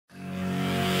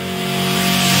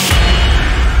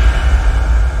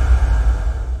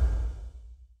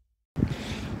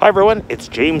Hi everyone, it's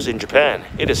James in Japan.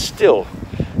 It is still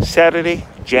Saturday,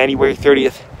 January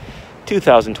 30th,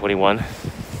 2021.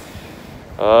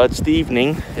 It's the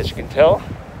evening, as you can tell.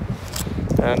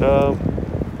 And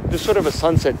there's sort of a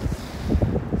sunset.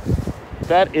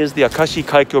 That is the Akashi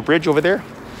Kaikyo Bridge over there.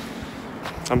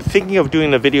 I'm thinking of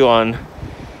doing a video on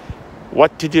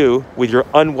what to do with your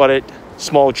unwanted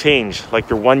small change, like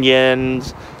your 1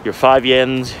 yens, your 5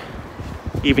 yens,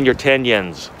 even your 10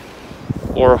 yens.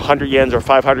 Or 100 yens or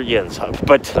 500 yens.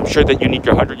 But I'm sure that you need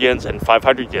your 100 yens and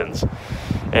 500 yens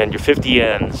and your 50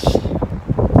 yens.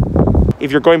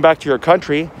 If you're going back to your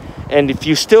country and if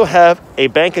you still have a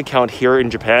bank account here in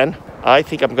Japan, I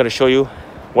think I'm going to show you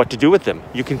what to do with them.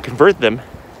 You can convert them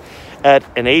at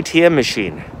an ATM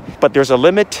machine, but there's a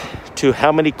limit to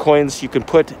how many coins you can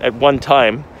put at one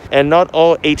time, and not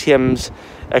all ATMs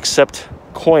accept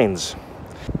coins.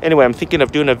 Anyway, I'm thinking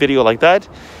of doing a video like that,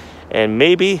 and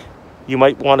maybe you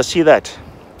might want to see that.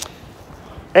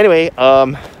 Anyway,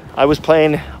 I was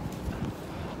playing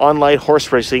online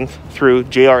horse racing through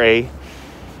JRA.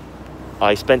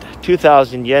 I spent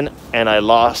 2,000 yen and I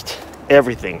lost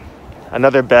everything.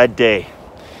 Another bad day.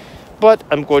 But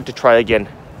I'm going to try again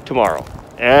tomorrow.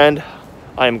 And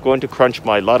I'm going to crunch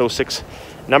my Lotto 6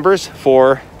 numbers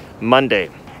for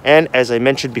Monday. And as I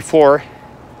mentioned before,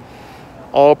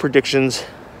 all predictions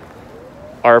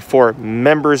are for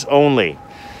members only.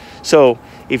 So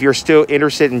if you're still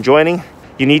interested in joining,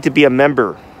 you need to be a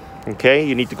member. Okay,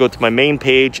 you need to go to my main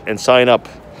page and sign up.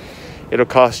 It'll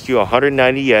cost you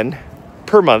 190 yen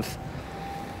per month.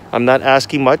 I'm not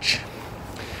asking much.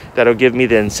 That'll give me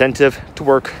the incentive to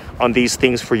work on these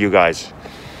things for you guys.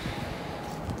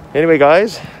 Anyway,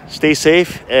 guys, stay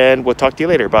safe and we'll talk to you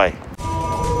later. Bye.